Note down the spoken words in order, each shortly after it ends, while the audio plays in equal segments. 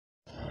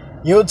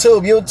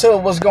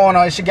YouTube, what's going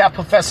on? It's your guy,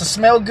 Professor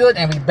Smellgood,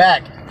 and we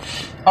back.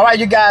 All right,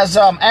 you guys.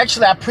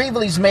 Actually, I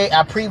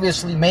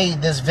previously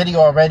made this video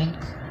already,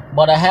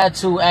 but I had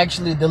to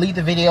actually delete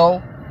the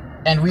video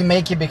and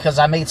remake it because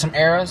I made some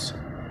errors.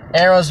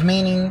 Errors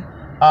meaning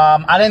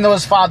I didn't know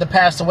his father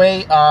passed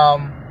away.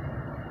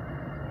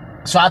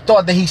 So I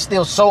thought that he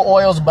still sold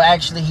oils, but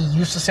actually he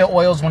used to sell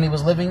oils when he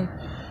was living,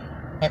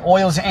 and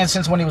oils and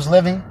incense when he was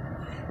living.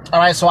 All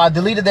right, so I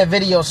deleted that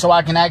video so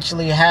I can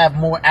actually have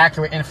more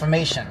accurate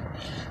information.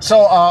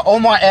 So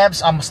Omar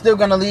Epps, I'm still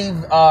gonna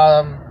leave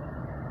the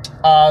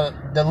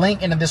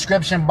link in the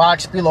description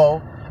box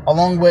below,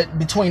 along with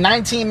between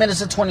 19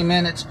 minutes and 20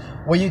 minutes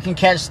where you can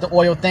catch the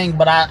oil thing.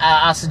 But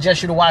I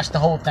suggest you to watch the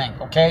whole thing,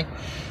 okay?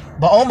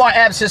 But Omar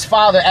Epps, his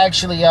father,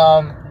 actually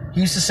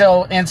he used to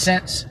sell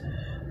incense.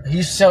 He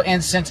used to sell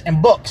incense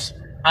and books.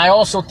 I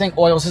also think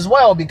oils as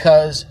well,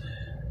 because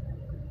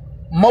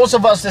most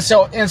of us that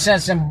sell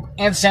incense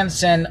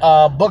and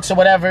books or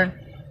whatever,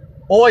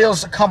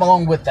 oils come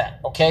along with that.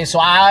 Okay, so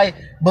I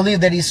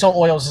believe that he sold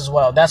oils as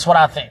well. That's what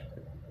I think.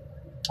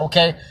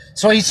 Okay,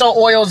 so he sold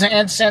oils and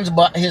incense,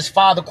 but his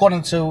father,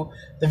 according to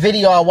the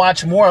video, I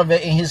watched more of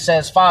it, and he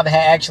says his father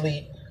had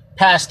actually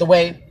passed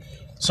away.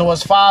 So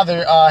his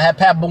father had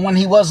passed, but when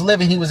he was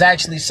living, he was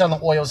actually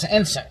selling oils and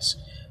incense.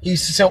 He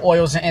used to sell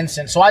oils and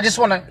incense. So I just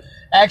want to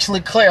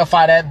actually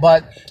clarify that,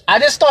 but I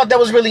just thought that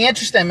was really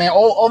interesting, man.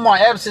 Omar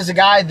Epps is a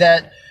guy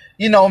that,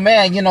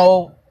 man,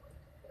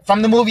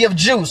 from the movie of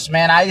Juice,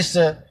 man, I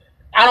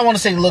don't want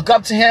to say look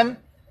up to him,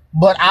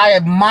 but I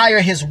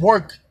admire his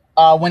work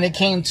when it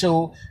came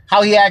to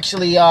how he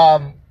actually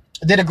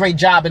did a great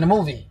job in the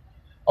movie.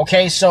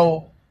 Okay,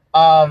 so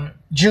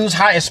Juice,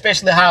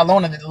 especially Higher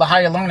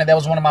Learning, that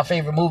was one of my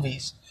favorite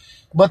movies.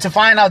 But to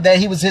find out that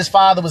his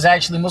father was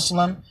actually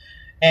Muslim,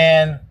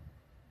 and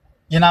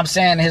you know what I'm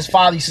saying, his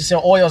father used to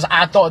sell oils,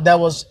 I thought that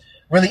was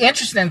really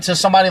interesting to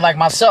somebody like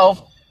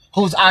myself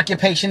whose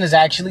occupation is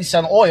actually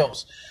selling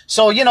oils.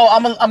 So,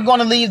 I'm going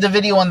to leave the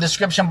video in the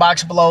description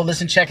box below.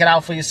 Listen, check it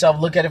out for yourself.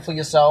 Look at it for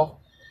yourself.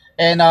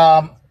 And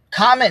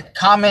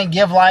comment,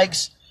 give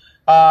likes,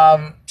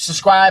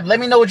 subscribe. Let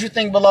me know what you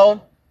think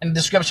below in the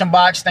description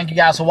box. Thank you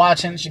guys for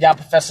watching. It's your guy,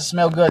 Professor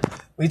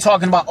Smellgood. We're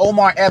talking about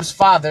Omar Epps'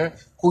 father,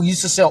 who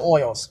used to sell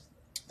oils.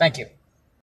 Thank you.